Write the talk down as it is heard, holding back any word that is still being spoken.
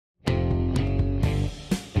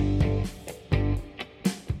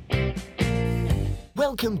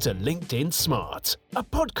Welcome to LinkedIn Smart, a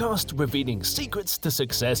podcast revealing secrets to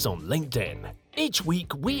success on LinkedIn. Each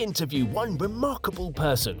week, we interview one remarkable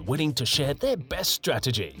person willing to share their best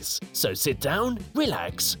strategies. So sit down,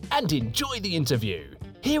 relax, and enjoy the interview.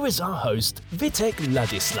 Here is our host, Vitek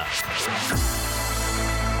Ladislav.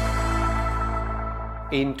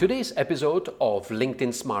 In today's episode of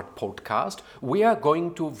LinkedIn Smart Podcast, we are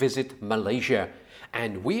going to visit Malaysia.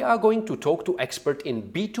 And we are going to talk to expert in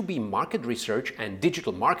B2B market research and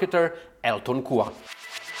digital marketer, Elton Kua.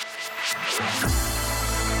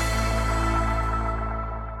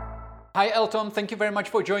 Hi Elton, thank you very much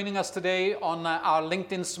for joining us today on our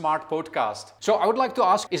LinkedIn Smart Podcast. So I would like to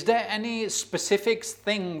ask, is there any specific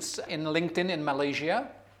things in LinkedIn in Malaysia?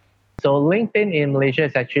 So LinkedIn in Malaysia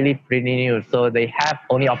is actually pretty new. So they have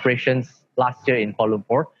only operations last year in Kuala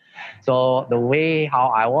Lumpur. So the way how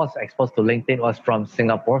I was exposed to LinkedIn was from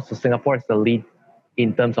Singapore. So Singapore is the lead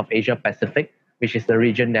in terms of Asia Pacific, which is the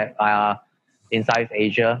region that in Southeast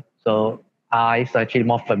Asia. So I is actually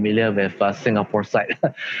more familiar with Singapore side.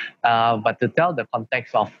 But to tell the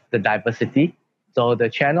context of the diversity, so the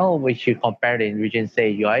channel which you compared in region,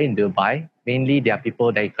 say you are in Dubai, mainly there are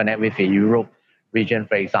people that you connect with in Europe region,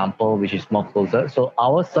 for example, which is more closer. So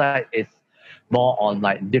our side is more on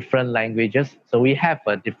like different languages. So we have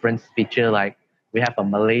a different feature, like we have a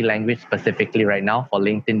Malay language specifically right now for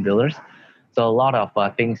LinkedIn builders. So a lot of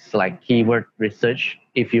things like keyword research,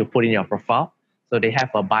 if you put in your profile. So they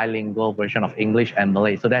have a bilingual version of English and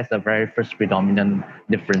Malay. So that's the very first predominant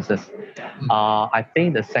differences. I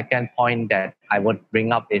think the second point that I would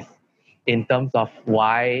bring up is in terms of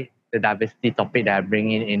why the diversity topic that I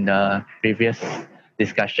bring in the previous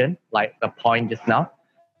discussion, like the point just now.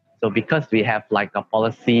 So because we have like a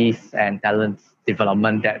policies and talents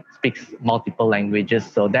development that speaks multiple languages,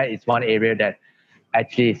 so that is one area that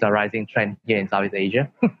actually is a rising trend here in Southeast Asia.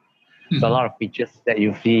 So a lot of features that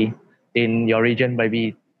you see in your region,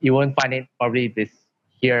 maybe you won't find it probably this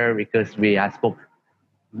here because we have spoke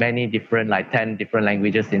many different, like 10 different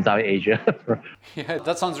languages in South Asia. Yeah,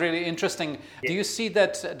 that sounds really interesting. Do you see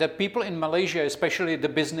that the people in Malaysia, especially the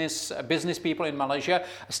business people in Malaysia,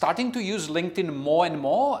 are starting to use LinkedIn more and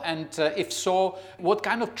more? And if so, what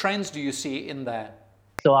kind of trends do you see in there?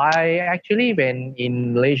 So I actually, when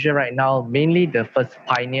in Malaysia right now, mainly the first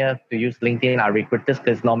pioneer to use LinkedIn are recruiters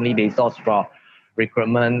because normally they source for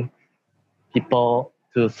recruitment people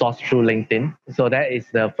to source through LinkedIn. So that is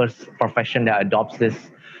the first profession that adopts this.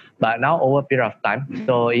 But now over a period of time,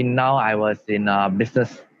 so now I was in a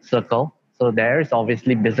business circle. So there is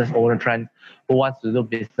obviously business owner trend who wants to do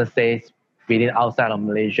business sales within outside of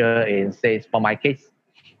Malaysia in sales. For my case,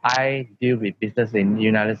 I deal with business in the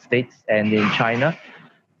United States and in China.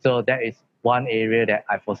 So that is one area that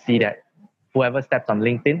I foresee that whoever steps on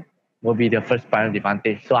LinkedIn will be the first primary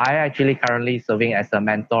advantage. So I actually currently serving as a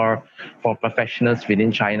mentor for professionals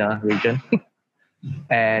within China region.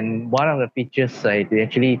 And one of the features they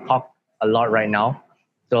actually talk a lot right now.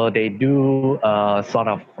 So they do sort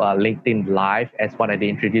of LinkedIn Live as what they're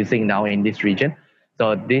introducing now in this region.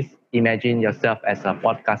 So this, imagine yourself as a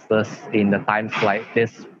podcaster in the times like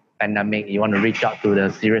this pandemic. You want to reach out to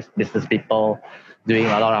the serious business people doing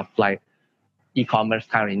a lot of like e-commerce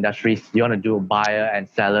kind of industries. You want to do buyer and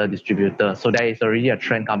seller distributor. So there is already a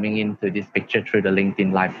trend coming into this picture through the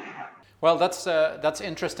LinkedIn Live. Well, that's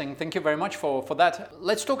interesting. Thank you very much for that.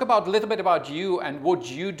 Let's talk about a little bit about you and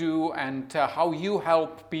what you do and how you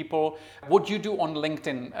help people. What you do on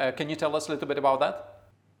LinkedIn. Can you tell us a little bit about that?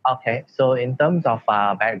 Okay, so in terms of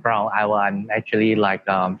background, I'm actually like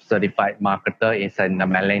certified marketer. It's in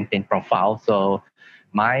my LinkedIn profile. So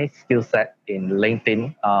my skill set in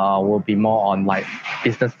LinkedIn will be more on like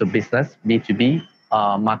business to business, B2B,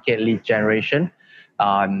 market lead generation,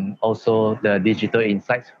 also the digital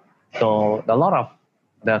insights. So a lot of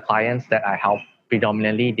the clients that I help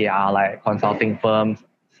predominantly, they are like consulting firms,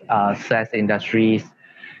 SaaS industries,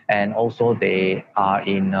 and also they are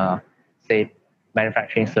in, say,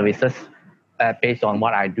 manufacturing services based on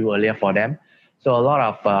what I do earlier for them. So a lot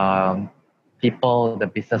of people, the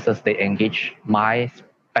businesses, they engage my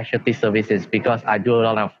specialty services because I do a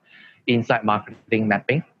lot of insight marketing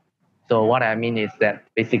mapping. So what I mean is that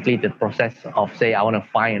basically the process of, say, I want to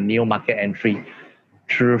find a new market entry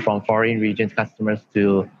through from foreign regions customers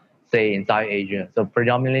to, say, in South Asia. So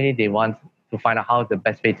predominantly they want to find out how the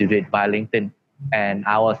best way to do it via LinkedIn. And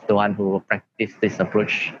I was the one who practiced this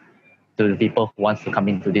approach to the people who wants to come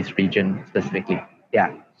into this region specifically.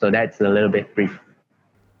 Yeah, so that's a little bit brief.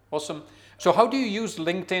 Awesome. So how do you use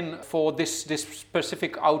LinkedIn for this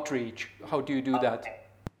specific outreach? How do you do that?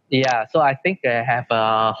 Yeah, so I think I have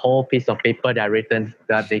a whole piece of paper that I written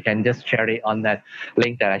that they can just share it on that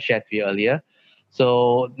link that I shared with you earlier.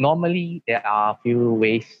 So normally there are a few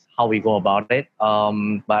ways how we go about it.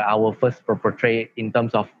 But I will first portray in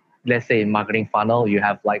terms of, let's say, marketing funnel, you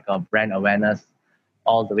have like a brand awareness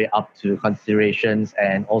all the way up to considerations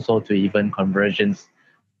and also to even conversions.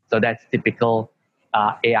 So that's typical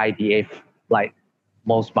AIDA, like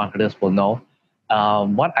most marketers will know.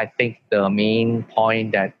 What I think the main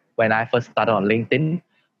point that when I first started on LinkedIn,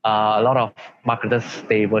 a lot of marketers,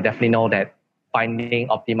 they will definitely know that finding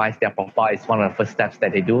optimize their profile is one of the first steps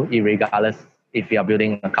that they do, regardless if you are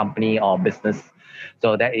building a company or business.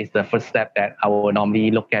 So that is the first step that I will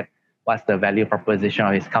normally look at. What's the value proposition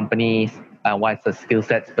of his companies? What's the skill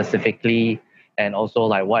set specifically? And also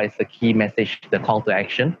like what is the key message, the call to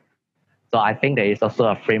action. So I think there is also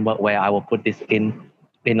a framework where I will put this in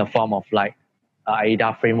the form of like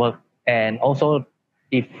AIDA framework. And also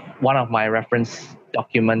if one of my reference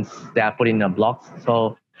documents that I put in the blogs.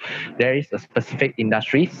 So there is a specific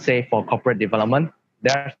industry, say for corporate development,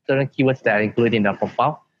 there are certain keywords that are included in the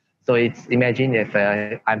profile. So it's imagine if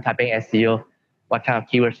I'm typing SEO, what kind of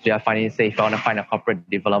keywords do I find in, say, if I want to find a corporate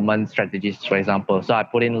development strategist, for example. So I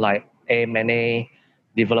put in like M&A,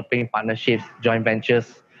 developing partnerships, joint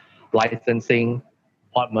ventures, licensing,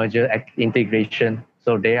 port merger, integration.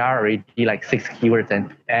 So they are already like 6 keywords,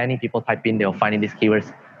 and any people type in, they'll find in these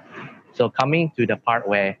keywords. So coming to the part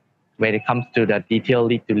where it comes to the detailed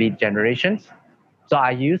lead to lead generations. So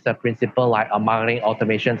I use a principle like a marketing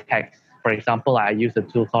automation text. For example, I use a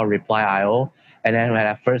tool called Reply.io. And then when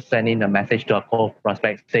I first send in a message to a cold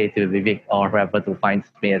prospect, say to Vivek or whoever to find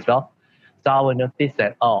me as well. So I will notice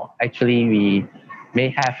that, oh, actually we may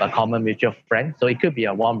have a common mutual friend. So it could be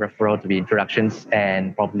a warm referral to be introductions,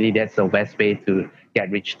 and probably that's the best way to get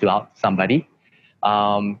reached to out somebody.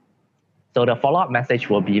 Um, so the follow-up message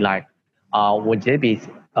will be like, would there be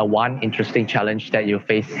one interesting challenge that you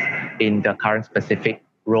face in the current specific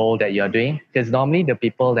role that you're doing? Because normally the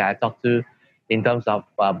people that I talk to in terms of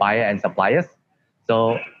buyer and suppliers.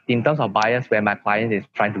 So in terms of buyers, where my client is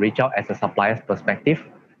trying to reach out as a supplier's perspective,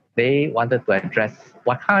 they wanted to address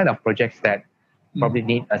what kind of projects that probably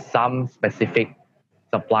need some specific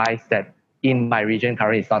supplies that in my region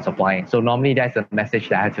currently is not supplying. So normally that's a message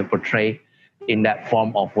that I have to portray in that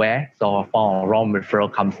form of where, so a form of raw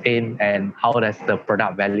referral comes in, and how does the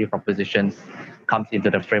product value propositions comes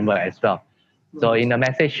into the framework as well. So in a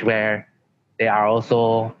message where there are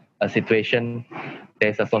also a situation,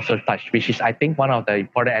 there's a social touch, which is I think one of the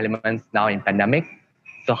important elements now in pandemic.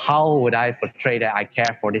 So how would I portray that I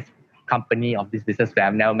care for this company of this business that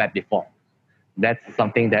I've never met before? That's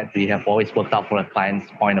something that we have always worked out from a client's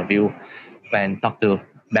point of view when talk to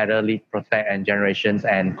better lead prospect and generations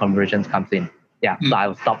and conversions comes in. Yeah, so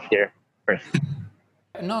I'll stop here first.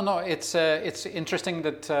 No, it's interesting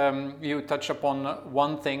that you touch upon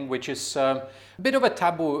one thing, which is a bit of a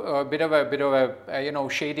taboo, a bit of a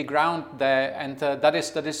shady ground there, and that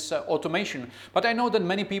is automation. But I know that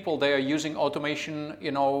many people, they are using automation,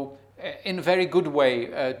 in a very good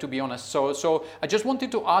way, to be honest. So I just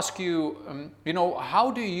wanted to ask you, how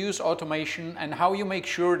do you use automation, and how you make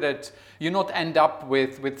sure that you not end up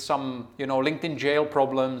with some LinkedIn jail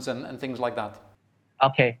problems and things like that?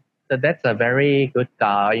 Okay, so that's a very good,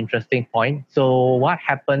 interesting point. So what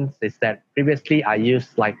happens is that previously I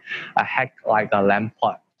used like a hack, like a LAMP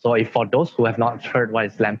pod. So if for those who have not heard what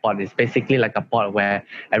is LAMP pod, it's basically like a pod where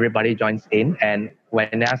everybody joins in, and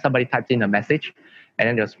when somebody types in a message, and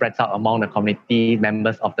then it spreads out among the community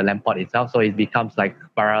members of the LAMP pod itself. So it becomes like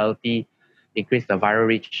virality, increase the viral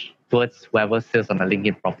reach towards whoever sales on the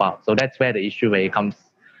LinkedIn profile. So that's where the issue where it comes,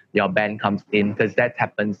 your ban comes in, because that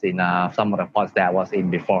happens in some of the pods that I was in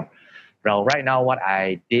before. Well, right now, what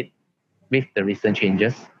I did with the recent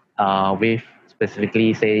changes, with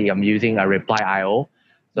specifically say I'm using a Reply.io.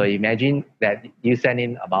 So imagine that you send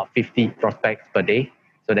in about 50 prospects per day.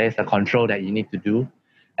 So there's a control that you need to do.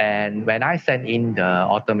 And when I send in the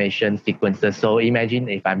automation sequences, so imagine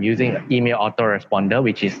if I'm using email autoresponder,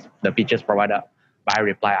 which is the features provided by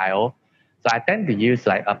Reply.io. So I tend to use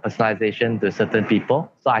like a personalization to certain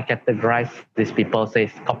people. So I categorize these people, say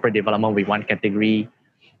corporate development with one category,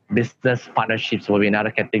 business partnerships will be another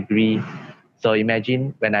category. So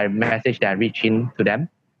imagine when I message that I reach in to them.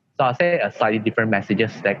 So I'll say a slightly different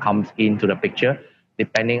messages that comes into the picture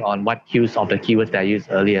depending on what cues of the keywords that I used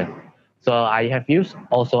earlier. So I have used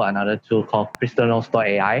also another tool called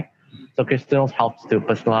CrystalNotes.ai. So CrystalNotes helps to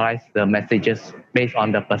personalize the messages based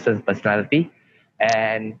on the person's personality.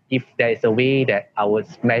 And if there is a way that I would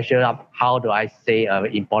measure up how do I say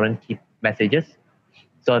important key messages,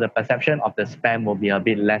 so the perception of the spam will be a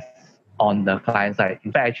bit less on the client side.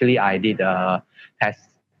 In fact, actually, I did a test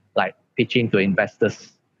like pitching to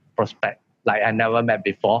investors prospect, like I never met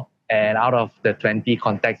before. And out of the 20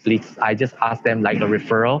 contact leads, I just asked them like a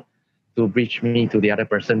referral to bridge me to the other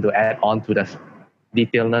person to add on to the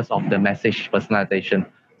detailedness of the message personalization.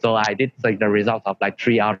 So I did like the results of like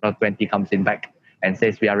 3 out of 20 comes in back and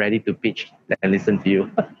says we are ready to pitch and listen to you.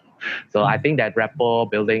 So I think that rapport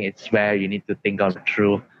building is where you need to think of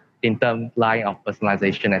through in term line of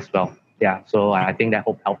personalization as well. Yeah. So I think that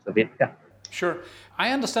helps a bit. Yeah. Sure.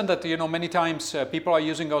 I understand that, many times people are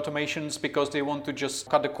using automations because they want to just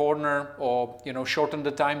cut the corner or, shorten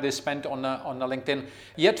the time they spend on a LinkedIn.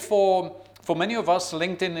 Yet for many of us,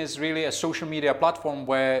 LinkedIn is really a social media platform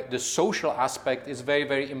where the social aspect is very,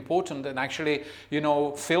 very important. And actually,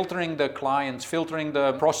 filtering the clients, filtering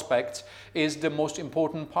the prospects is the most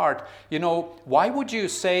important part. Why would you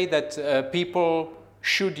say that people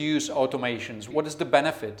should use automations? What is the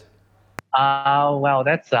benefit? Well,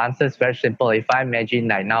 the answer is very simple. If I imagine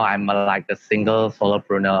like now I'm like a single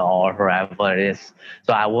solopreneur or whoever it is,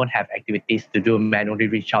 so I won't have activities to do manually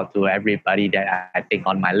reach out to everybody that I think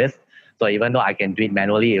on my list. So even though I can do it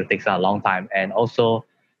manually, it takes a long time. And also,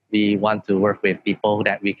 we want to work with people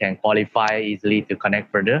that we can qualify easily to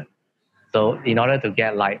connect further. So in order to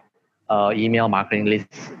get like email marketing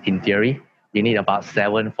lists in theory, you need about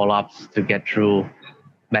 7 follow-ups to get through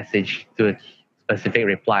message to a specific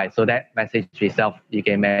reply. So that message itself, you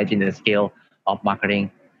can imagine the scale of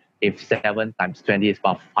marketing. If 7 times 20 is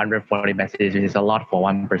about 140 messages, it's a lot for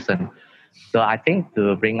one person. So I think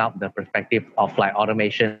to bring up the perspective of like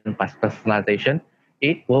automation plus personalization,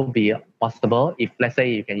 it will be possible if let's say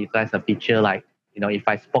you can utilize a feature like, if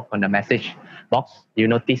I spoke on the message box, you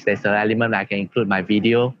notice there's an element I can include my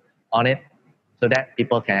video on it so that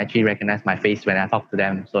people can actually recognize my face when I talk to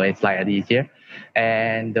them. So it's like easier.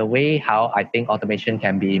 And the way how I think automation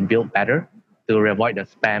can be built better to avoid the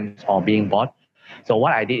spams or being bought. So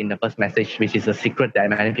what I did in the first message, which is a secret that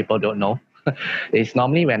many people don't know, is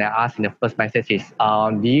normally when I ask in the first message is,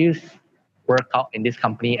 do you work out in this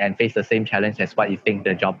company and face the same challenge as what you think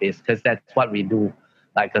the job is? Because that's what we do,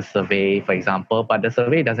 like a survey, for example. But the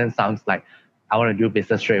survey doesn't sound like I want to do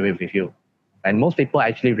business straight away with you. And most people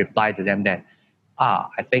actually reply to them that,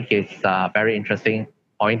 I think it's a very interesting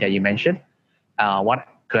point that you mentioned. What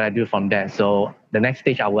could I do from there? So the next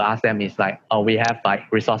stage I will ask them is like, we have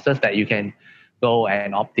like resources that you can go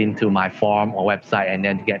and opt into my form or website and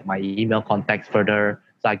then get my email contacts further.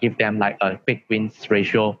 So I give them like a quick wins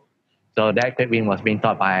ratio. So that quick win was being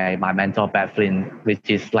taught by my mentor, Pat Flynn, which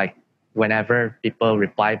is like whenever people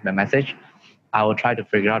reply my message, I will try to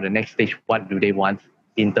figure out the next stage, what do they want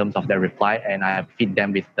in terms of their reply, and I feed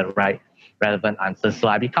them with the right relevant answers. So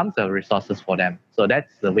I become the resources for them. So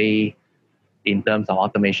that's the way in terms of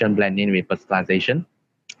automation blending with personalization.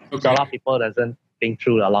 Okay. So a lot of people doesn't think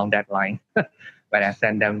through along that line when I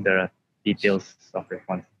send them the details of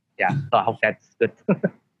response. Yeah, so I hope that's good.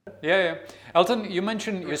 Yeah. Elton, you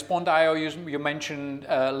mentioned Respond.io, you mentioned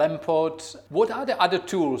Lamport. What are the other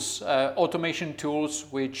tools, automation tools,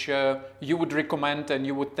 which you would recommend and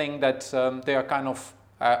you would think that they are kind of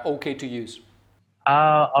okay to use?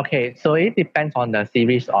 Okay, so it depends on the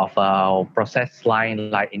series of process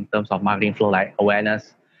line, like in terms of marketing flow, like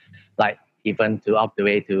awareness, like even to up the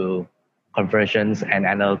way to conversions and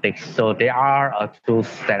analytics. So there are tools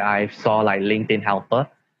that I saw like LinkedIn Helper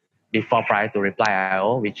before prior to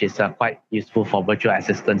Reply.io, which is quite useful for virtual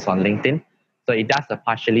assistants on LinkedIn. So it does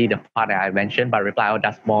partially the part that I mentioned, but Reply.io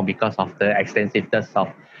does more because of the extensiveness of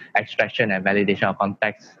extraction and validation of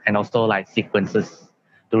context and also like sequences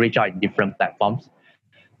to reach out in different platforms.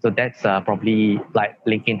 So that's probably like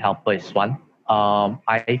LinkedIn Helper is one.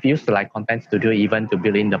 I've used like Content Studio even to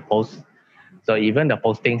build in the posts. So even the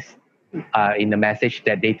postings in the message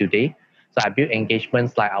that day to day. So I build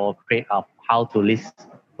engagements like I will create a how to list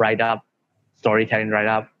write up, storytelling write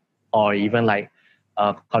up, or even like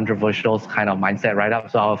controversial kind of mindset write up.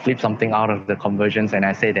 So I'll flip something out of the conversions and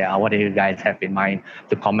I say that what do you guys have in mind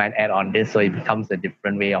to comment, add on this. So it becomes a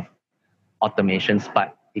different way of automations,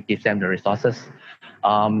 but it gives them the resources.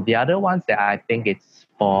 The other ones that I think it's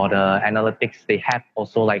for the analytics, they have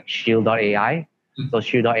also like Shield.ai. So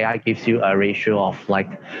Shield.ai gives you a ratio of like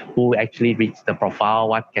who actually reads the profile,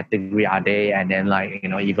 what category are they, and then like,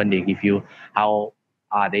 even they give you how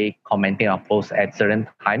are they commenting on posts at certain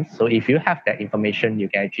times. So if you have that information, you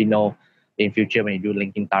can actually know in future when you do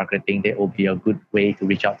LinkedIn targeting, that will be a good way to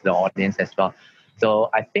reach out to the audience as well. So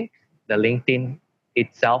I think the LinkedIn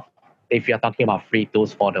itself, if you're talking about free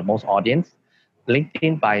tools for the most audience,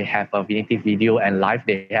 LinkedIn by have a native video and live,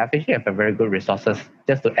 they actually have a very good resources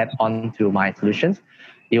just to add on to my solutions.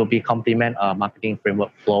 It will be complement a marketing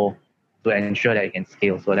framework flow to ensure that it can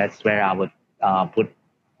scale. So that's where I would put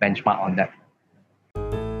benchmark on that.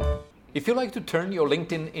 If you like to turn your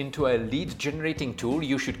LinkedIn into a lead generating tool,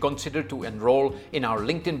 you should consider to enroll in our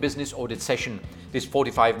LinkedIn Business Audit session. This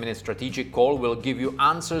 45-minute strategic call will give you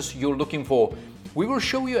answers you're looking for. We will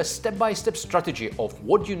show you a step-by-step strategy of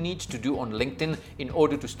what you need to do on LinkedIn in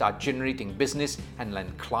order to start generating business and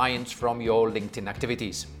land clients from your LinkedIn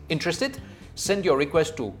activities. Interested? Send your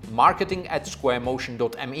request to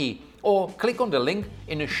marketing@squaremotion.me or click on the link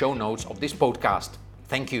in the show notes of this podcast.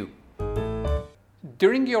 Thank you.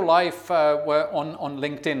 During your life on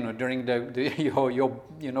LinkedIn, during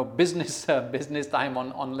your business time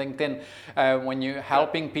on LinkedIn, when you're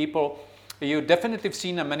helping people, you definitely have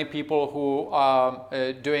seen many people who are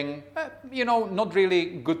doing not really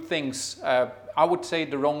good things. I would say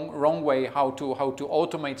the wrong way how to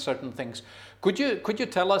automate certain things. Could you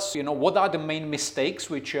tell us what are the main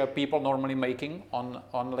mistakes which people normally making on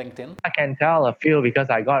LinkedIn? I can tell a few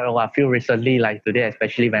because I got a few recently, like today,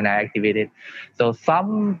 especially when I activate it. So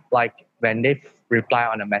some, like when they reply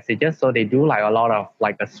on the messages, so they do like a lot of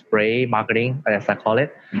like a spray marketing, as I call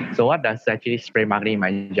it. So what does actually spray marketing in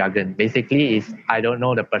my jargon? Basically is I don't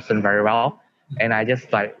know the person very well, and I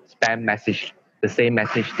just like spam message the same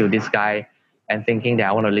message to this guy and thinking that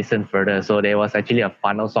I want to listen further. So there was actually a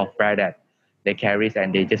funnel software that they carries,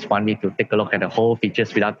 and they just want me to take a look at the whole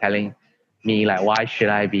features without telling me like why should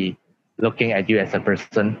I be looking at you as a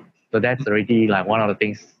person. So that's already like one of the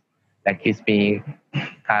things that keeps me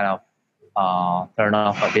kind of turn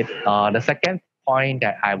off a bit. The second point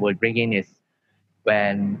that I would bring in is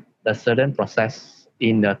when the certain process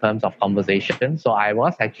in the terms of conversation. So I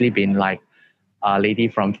was actually been like a lady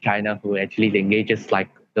from China who actually engages like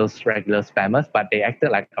those regular spammers, but they acted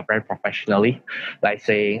like very professionally, like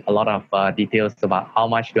saying a lot of details about how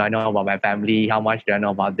much do I know about my family, how much do I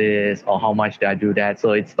know about this, or how much do I do that.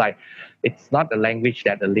 So it's like, it's not the language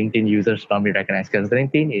that the LinkedIn users normally recognize, because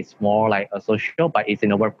LinkedIn is more like a social, but it's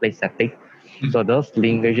in a workplace setting. So those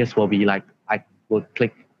languages will be like, I would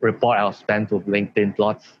click report or spam to LinkedIn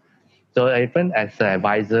lots. So even as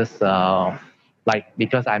advisors, like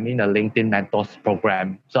because I'm in a LinkedIn mentors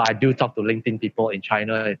program, so I do talk to LinkedIn people in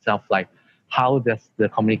China itself, like how does the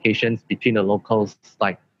communications between the locals,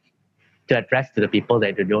 like to address to the people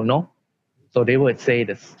that they don't know. So they would say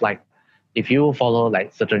this, like if you follow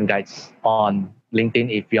like certain guides on LinkedIn,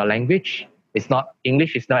 if your language is not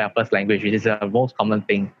English, is not your first language, which is the most common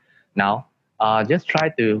thing now, just try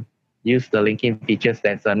to use the LinkedIn features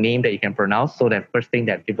that's a name that you can pronounce. So that first thing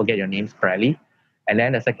that people get your names correctly. And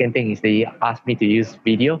then the second thing is they ask me to use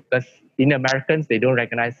video, because in Americans, they don't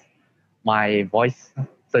recognize my voice.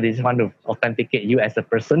 So they just want to authenticate you as a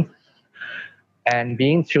person. And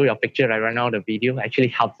being through your picture right now, the video actually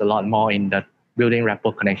helps a lot more in the building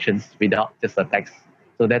rapport connections without just a text.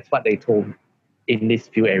 So that's what they told in these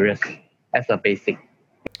few areas as a basic.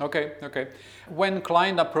 Okay. When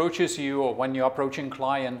client approaches you, or when you're approaching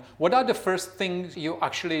client, what are the first things you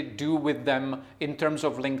actually do with them in terms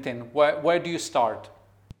of LinkedIn? Where do you start?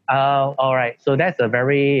 All right. So that's a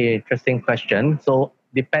very interesting question. So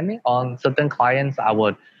depending on certain clients, I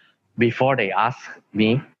would, before they ask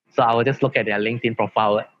me, so I will just look at their LinkedIn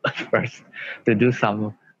profile first to do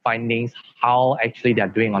some findings, how actually they're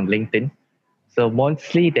doing on LinkedIn. So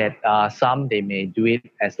mostly that some they may do it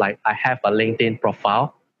as like, I have a LinkedIn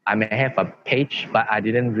profile, I may have a page, but I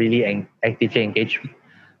didn't really actively engage.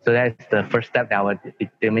 So that's the first step that I would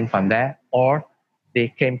determine from there. Or they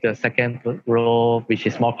came to a second row, which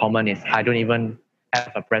is more common, is I don't even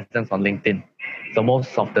have a presence on LinkedIn. So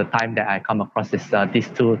most of the time that I come across is these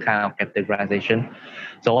two kind of categorization.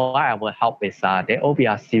 So what I will help is there will be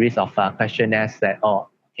a series of questionnaires that,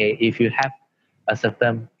 okay, if you have a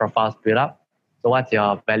certain profiles built up, so what's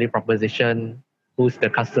your value proposition? Who's the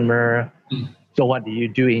customer? So what do you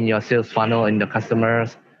do in your sales funnel in the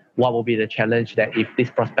customers? What will be the challenge that if this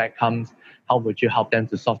prospect comes, how would you help them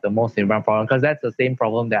to solve the most important problem? Because that's the same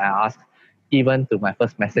problem that I asked even to my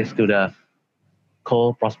first message to the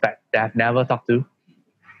cold prospect that I've never talked to.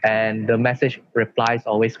 And the message replies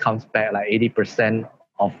always comes back like 80%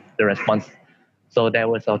 of the response. So there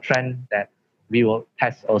was a trend that we will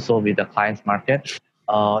test also with the client's market.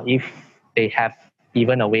 If they have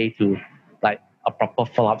even a way to like a proper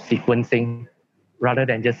follow-up sequencing, rather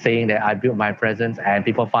than just saying that I built my presence and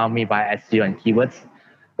people found me by SEO and keywords,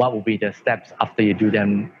 what will be the steps after you do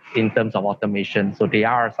them in terms of automation? So there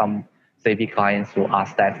are some savvy clients who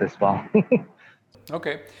ask that as well.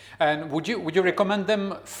 Okay. And would you recommend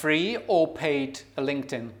them free or paid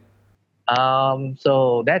LinkedIn?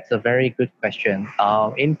 So that's a very good question.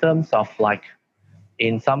 In terms of like,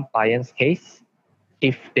 in some clients' case,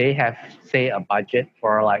 if they have say a budget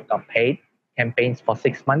for like a paid campaigns for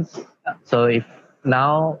 6 months, so if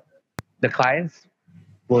now the clients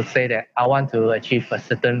will say that I want to achieve a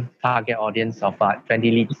certain target audience of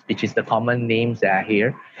 20 leads, which is the common names that are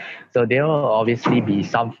here. So there will obviously be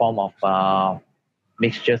some form of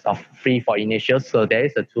mixtures of free for initials. So there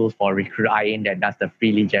is a tool for Recruit IN that does the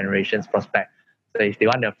free lead generations prospect. So if they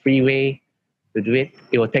want a free way to do it,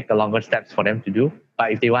 it will take the longer steps for them to do.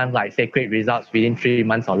 But if they want, like, say, quick results within 3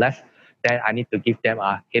 months or less, then I need to give them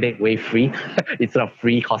a headache wave free instead of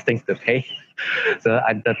free costings to pay. So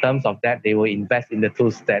in the terms of that, they will invest in the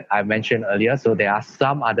tools that I mentioned earlier. So there are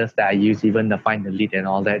some others that I use even to find the lead and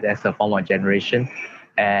all that as a form of generation.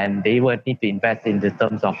 And they would need to invest in the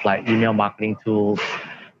terms of like email marketing tools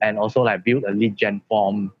and also like build a lead gen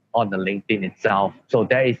form on the LinkedIn itself. So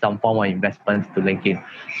there is some form of investments to LinkedIn.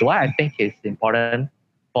 So what I think is important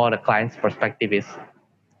for the client's perspective is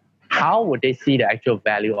how would they see the actual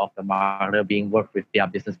value of the marketer being worked with their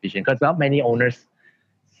business vision? Because not many owners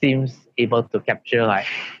seems able to capture, like,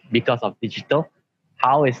 because of digital,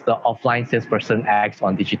 how is the offline salesperson acts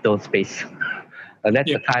on digital space. And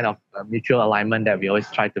that's the kind of mutual alignment that we always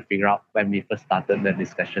try to figure out when we first started the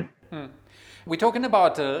discussion. We're talking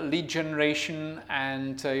about lead generation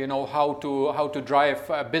and how to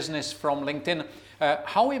drive business from LinkedIn.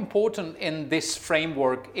 How important in this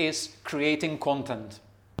framework is creating content?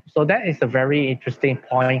 So that is a very interesting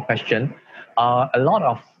question. A lot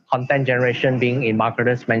of content generation being in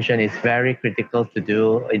marketers mentioned is very critical to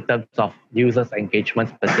do in terms of users engagement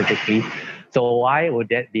specifically. So why would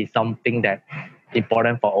that be something that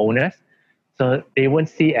important for owners? So they won't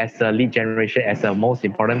see as a lead generation as the most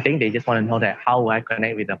important thing. They just want to know that how I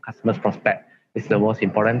connect with the customer's prospect is the most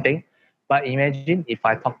important thing. But imagine if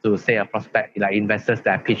I talk to, say, a prospect, like investors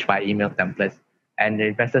that pitch by email templates, and the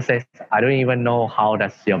investor says, I don't even know how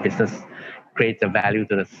does your business create a value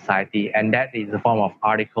to the society. And that is the form of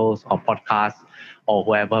articles or podcasts or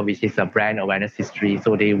whoever, which is a brand awareness history.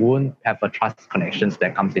 So they won't have a trust connections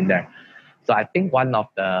that comes in there. So I think one of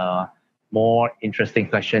the more interesting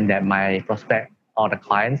question that my prospect or the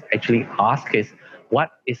clients actually ask is,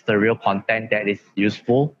 what is the real content that is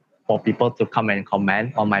useful for people to come and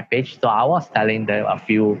comment on my page? So I was telling them a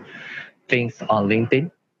few things on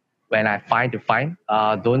LinkedIn. When I find,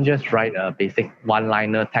 don't just write a basic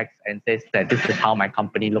one-liner text and says that this is how my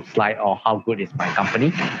company looks like or how good is my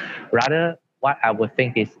company. Rather, what I would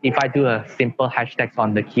think is, if I do a simple hashtags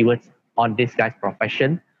on the keywords on this guy's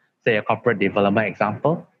profession, say a corporate development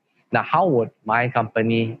example, now how would my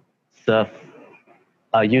company serve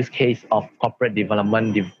a use case of corporate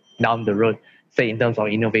development down the road, say in terms of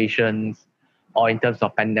innovations or in terms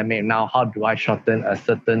of pandemic? Now, how do I shorten a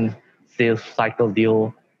certain sales cycle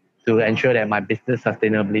deal to ensure that my business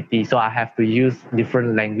sustainability? So I have to use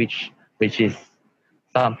different language, which is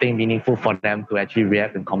something meaningful for them to actually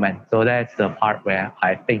react and comment. So that's the part where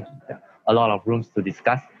I think a lot of rooms to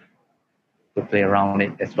discuss, to play around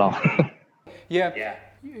it as well. Yeah.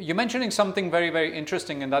 You're mentioning something very, very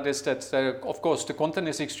interesting, and that is that, of course, the content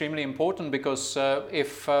is extremely important, because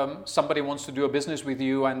if somebody wants to do a business with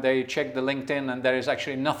you and they check the LinkedIn and there is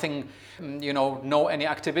actually nothing, no any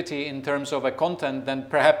activity in terms of a content, then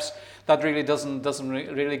perhaps that really doesn't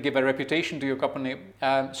really give a reputation to your company.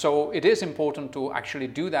 So it is important to actually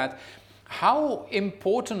do that. How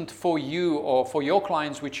important for you or for your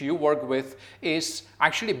clients which you work with is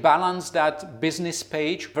actually balance that business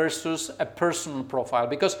page versus a personal profile?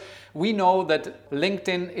 Because we know that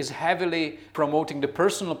LinkedIn is heavily promoting the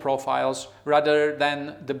personal profiles rather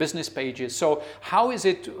than the business pages. So how is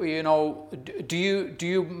it, do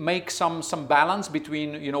you make some balance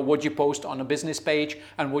between, what you post on a business page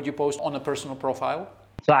and what you post on a personal profile?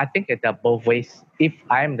 So I think it's both ways. If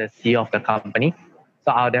I'm the CEO of the company, so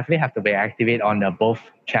I'll definitely have to be active on both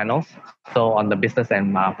channels, so on the business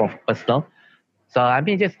and personal. So let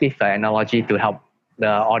me just give an analogy to help the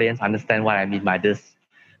audience understand what I mean by this.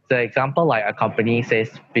 So example, like a company says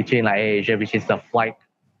between like AirAsia, which is the flight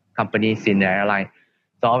companies in the airline.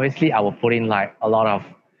 So obviously I will put in like a lot of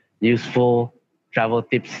useful travel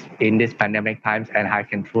tips in these pandemic times, and I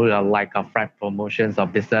can do flight promotions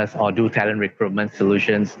of business or do talent recruitment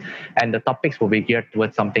solutions. And the topics will be geared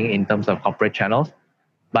towards something in terms of corporate channels.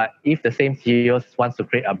 But if the same CEO wants to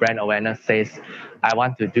create a brand awareness, says, I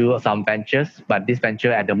want to do some ventures, but this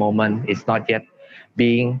venture at the moment is not yet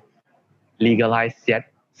being legalized yet,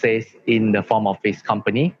 says in the form of his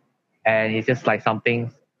company. And it's just like something,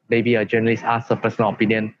 maybe a journalist asks a personal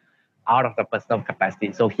opinion out of the personal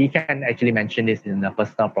capacity. So he can actually mention this in the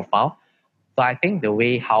personal profile. So I think the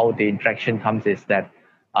way how the interaction comes is that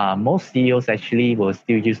most CEOs actually will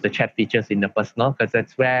still use the chat features in the personal, because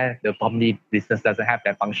that's where the company business doesn't have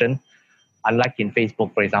that function. Unlike in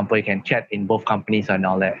Facebook, for example, you can chat in both companies and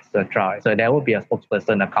all that, etc. So there will be a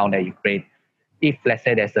spokesperson account that you create if let's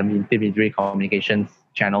say there's some intermediary communications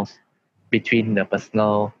channels between the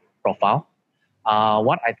personal profile,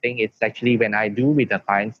 what I think it's actually when I do with the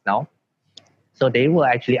clients now, so they will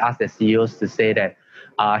actually ask the CEOs to say that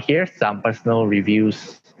here's some personal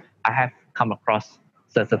reviews I have come across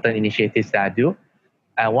certain initiatives that I do,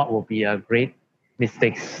 and what will be a great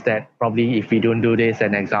mistakes that probably if we don't do this,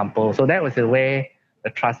 an example. So that was the way the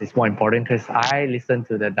trust is more important because I listen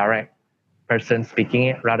to the direct person speaking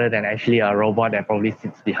it rather than actually a robot that probably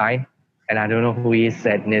sits behind and I don't know who he is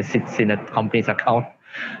and it sits in a company's account.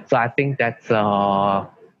 So I think that's a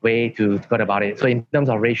way to go about it. So in terms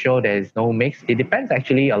of ratio, there is no mix. It depends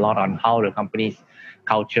actually a lot on how the company's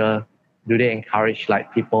culture, do they encourage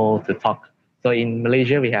like people to talk. So in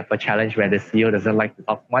Malaysia, we have a challenge where the CEO doesn't like to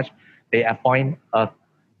talk much. They appoint a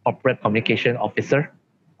corporate communication officer,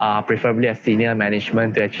 preferably a senior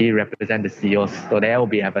management to actually represent the CEOs. So there will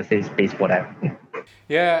be have a safe space for that.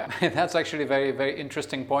 Yeah, that's actually a very, very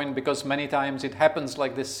interesting point because many times it happens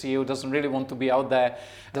like this CEO doesn't really want to be out there,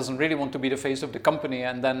 doesn't really want to be the face of the company,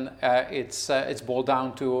 and then it's boiled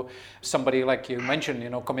down to somebody like you mentioned,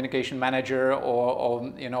 communication manager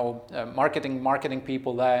or marketing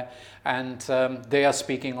people there, and they are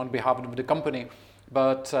speaking on behalf of the company,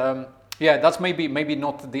 but. Yeah, that's maybe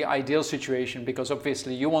not the ideal situation because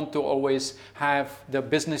obviously you want to always have the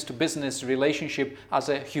business to business relationship as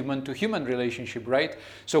a human to human relationship, right?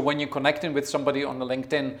 So when you're connecting with somebody on the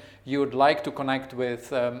LinkedIn, you would like to connect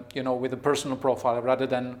with with a personal profile rather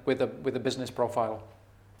than with a business profile.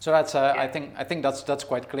 So that's I think that's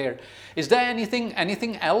quite clear. Is there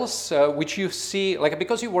anything else which you see, like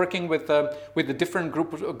because you're working with the different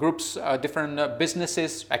groups, different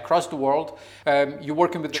businesses across the world, you're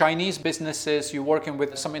working with Chinese businesses, you're working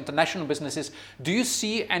with some international businesses. Do you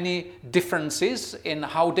see any differences in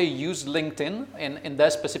how they use LinkedIn in their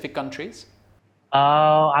specific countries?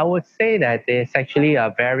 I would say that there's actually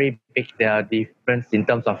a very big difference in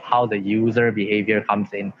terms of how the user behavior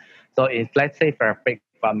comes in. So if let's say for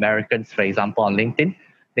Americans, for example, on LinkedIn,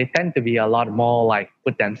 they tend to be a lot more like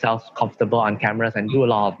put themselves comfortable on cameras and do a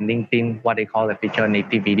lot of LinkedIn, what they call a feature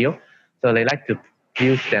native video. So they like to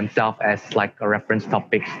use themselves as like a reference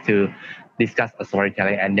topics to discuss a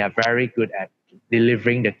storytelling, and they're very good at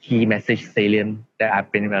delivering the key message salient that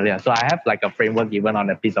I've been earlier. So I have like a framework even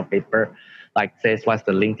on a piece of paper, like says what's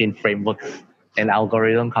the LinkedIn frameworks and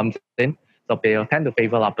algorithm comes in. So they tend to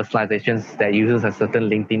favor our personalizations that uses a certain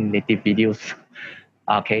LinkedIn native videos.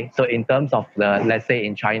 Okay, so in terms of let's say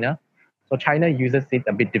in China, so China uses it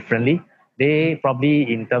a bit differently. They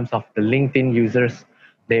probably, in terms of the LinkedIn users,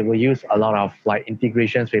 they will use a lot of like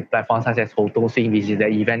integrations with platforms such as Hotosync, which is the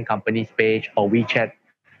event company's page, or WeChat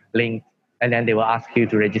link, and then they will ask you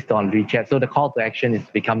to register on WeChat. So the call to action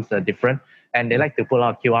becomes different, and they like to pull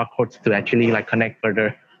out QR codes to actually like connect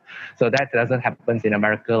further. So that doesn't happen in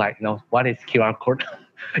America. Like, what is QR code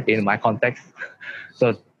in my context?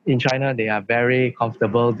 So in China, they are very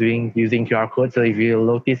comfortable using QR codes. So if you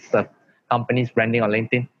notice the company's branding on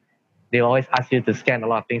LinkedIn, they always ask you to scan a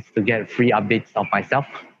lot of things to get free updates of myself.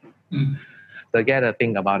 So get a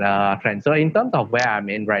thing about trends. So in terms of where I'm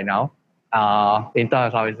in right now, in terms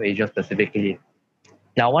of Southeast Asia specifically,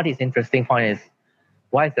 now what is interesting point is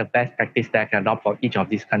what is the best practice that I can adopt for each of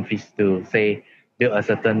these countries to say build a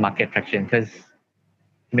certain market traction? Because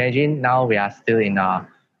imagine now we are still in a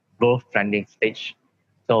growth trending stage.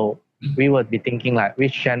 So we would be thinking like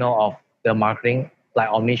which channel of the marketing, like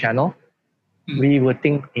omni-channel, we would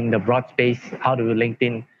think in the broad space, how do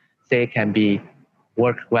LinkedIn say can be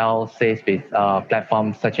work well, say with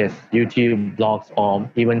platforms such as YouTube, blogs, or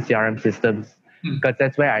even CRM systems, because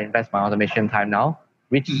that's where I invest my automation time now.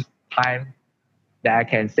 Which time that I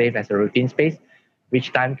can save as a routine space,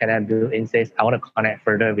 which time can I build in says I want to connect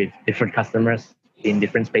further with different customers in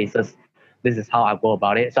different spaces. This is how I go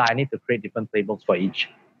about it. So I need to create different playbooks for each.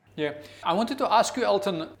 Yeah. I wanted to ask you,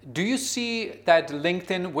 Elton, do you see that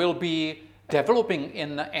LinkedIn will be developing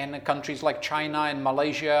in countries like China and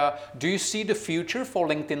Malaysia? Do you see the future for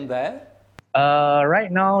LinkedIn there?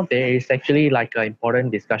 Right now, there is actually like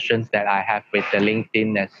important discussions that I have with the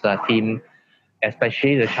LinkedIn as a team,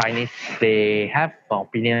 especially the Chinese. They have an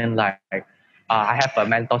opinion like I have a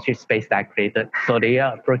mentorship space that I created. So they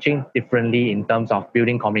are approaching differently in terms of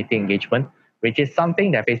building community engagement, which is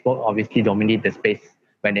something that Facebook obviously dominated the space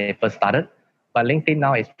when they first started. But LinkedIn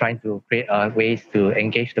now is trying to create ways to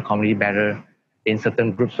engage the community better in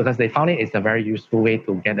certain groups because they found it is a very useful way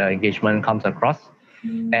to get the engagement comes across.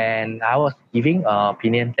 And I was giving an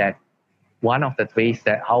opinion that one of the ways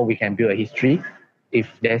that how we can build a history, if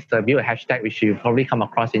there's a build a hashtag which you probably come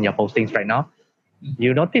across in your postings right now,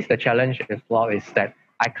 you notice the challenge as well is that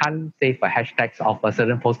I can't save a hashtags of a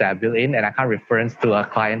certain post that I built in, and I can't reference to a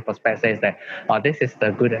client prospect says that, this is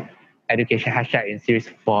the good education hashtag in series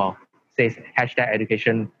 4, says hashtag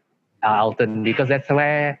education Elton, because that's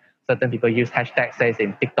where certain people use hashtag says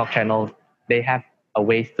in TikTok channels. They have a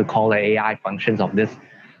ways to call the AI functions of this.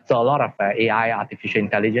 So a lot of AI, artificial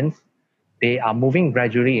intelligence, they are moving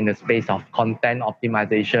gradually in the space of content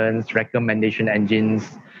optimizations, recommendation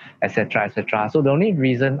engines, etc., etc. So the only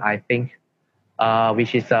reason I think,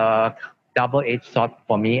 which is a double-edged sword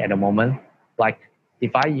for me at the moment, like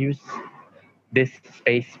if I use this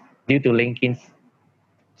space due to LinkedIn's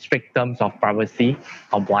strict terms of privacy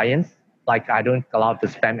compliance, like I don't allow to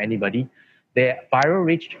spam anybody, the viral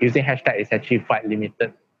reach using hashtag is actually quite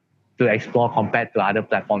limited to explore compared to other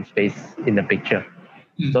platform space in the picture.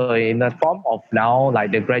 So in the form of now,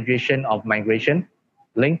 like the graduation of migration,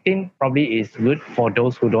 LinkedIn probably is good for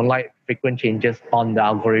those who don't like frequent changes on the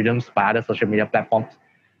algorithms by other social media platforms.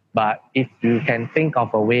 But if you can think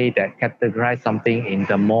of a way that categorize something in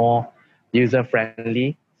the more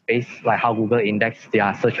user-friendly space, like how Google indexes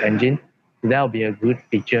their search engine, that will be a good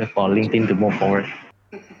feature for LinkedIn to move forward.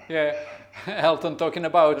 Yeah, Elton, talking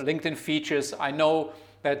about LinkedIn features, I know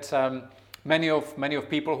that many of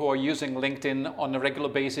people who are using LinkedIn on a regular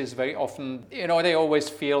basis, very often, they always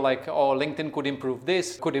feel like, oh, LinkedIn could improve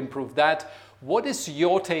this, could improve that. What is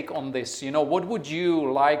your take on this? What would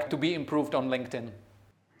you like to be improved on LinkedIn?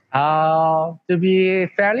 To be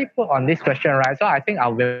fairly put on this question, right? So I think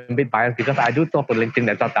I'll be a bit biased because I do talk to LinkedIn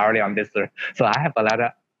that's not thoroughly on this, so I have a lot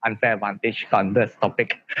of unfair advantage on this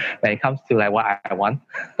topic when it comes to like what I want.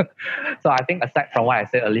 So I think aside from what I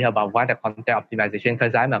said earlier about why the content optimization,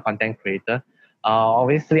 because I'm a content creator,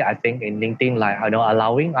 obviously I think in LinkedIn, like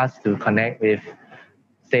allowing us to connect with,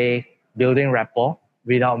 say, building rapport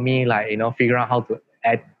without me figuring out how to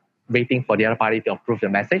add, waiting for the other party to approve the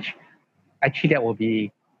message. Actually, that will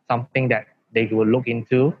be something that they will look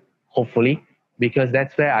into, hopefully, because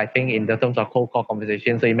that's where I think in the terms of cold call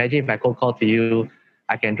conversation. So imagine if I cold call to you,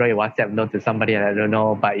 I can draw a WhatsApp note to somebody that I don't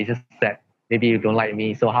know, but it's just that maybe you don't like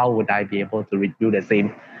me. So how would I be able to do the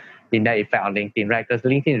same in that effect on LinkedIn, right? Because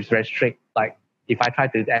LinkedIn is very strict. Like if I try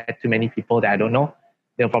to add too many people that I don't know,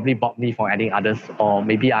 they'll probably block me from adding others, or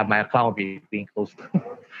maybe my account will be being closed.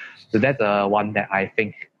 So that's one that I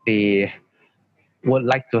think they would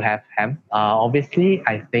like to have. Obviously,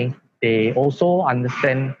 I think they also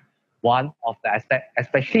understand one of the aspect,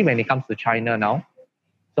 especially when it comes to China now.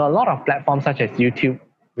 So a lot of platforms such as YouTube,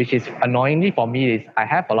 which is annoyingly for me, is I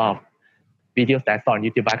have a lot of videos that I saw on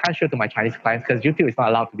YouTube, but I can't show to my Chinese clients because YouTube is not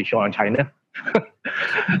allowed to be shown on China.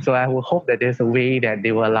 So I will hope that there's a way that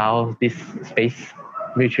they will allow this space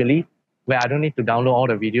mutually, where I don't need to download all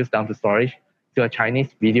the videos down to storage to a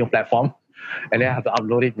Chinese video platform, and then I have to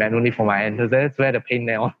upload it manually from my end. So that's where the pain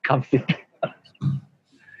now comes in.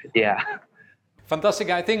 Yeah. Fantastic.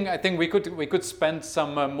 I think we could spend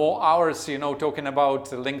some more hours, talking about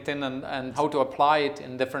LinkedIn and how to apply it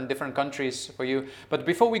in different countries for you. But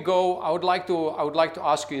before we go, I would like to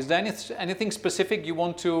ask you: is there anything specific you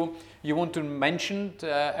want to mention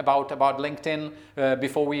about LinkedIn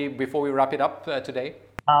before we wrap it up today?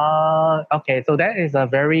 Okay, so that is a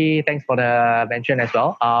very thanks for the mention as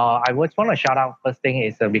well. I just want to shout out first thing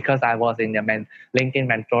is because I was in the LinkedIn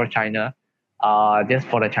Mentor China. Just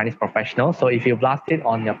for the Chinese professionals. So if you blast it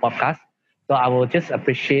on your podcast, so I will just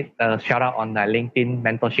appreciate a shout out on the LinkedIn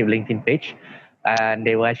mentorship LinkedIn page, and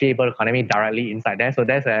they were actually able to connect me directly inside there. So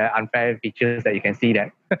there's unfair features that you can see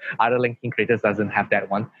that other LinkedIn creators doesn't have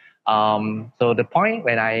that one. So the point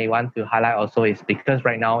when I want to highlight also is because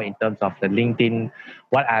right now in terms of the LinkedIn,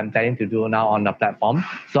 what I'm planning to do now on the platform.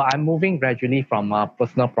 So I'm moving gradually from a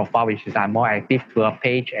personal profile, which is I'm more active, to a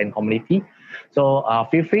page and community. So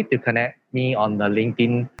feel free to connect me on the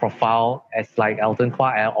LinkedIn profile as like Elton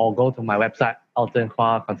Kwa, or go to my website,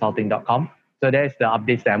 eltonkwaconsulting.com. So there's the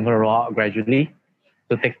updates that I'm going to roll out gradually.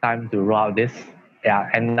 So take time to roll out this. Yeah,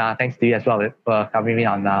 and thanks to you as well for having me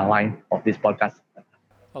on the line of this podcast.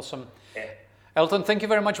 Awesome. Elton, thank you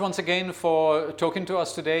very much once again for talking to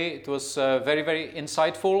us today. It was very, very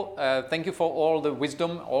insightful. Thank you for all the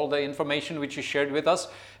wisdom, all the information which you shared with us.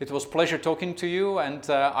 It was a pleasure talking to you, and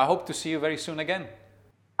I hope to see you very soon again.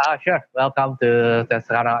 Sure. Welcome to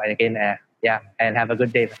Serrano again. And have a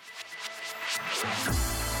good day.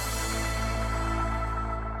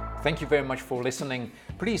 Thank you very much for listening.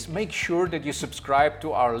 Please make sure that you subscribe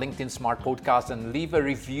to our LinkedIn Smart podcast and leave a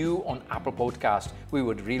review on Apple Podcast. We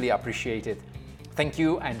would really appreciate it. Thank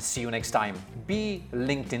you and see you next time. Be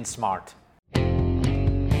LinkedIn Smart.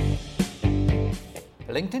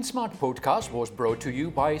 LinkedIn Smart podcast was brought to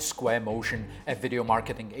you by Square Motion, a video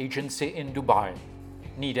marketing agency in Dubai.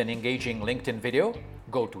 Need an engaging LinkedIn video?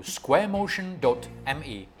 go to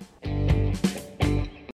squaremotion.me.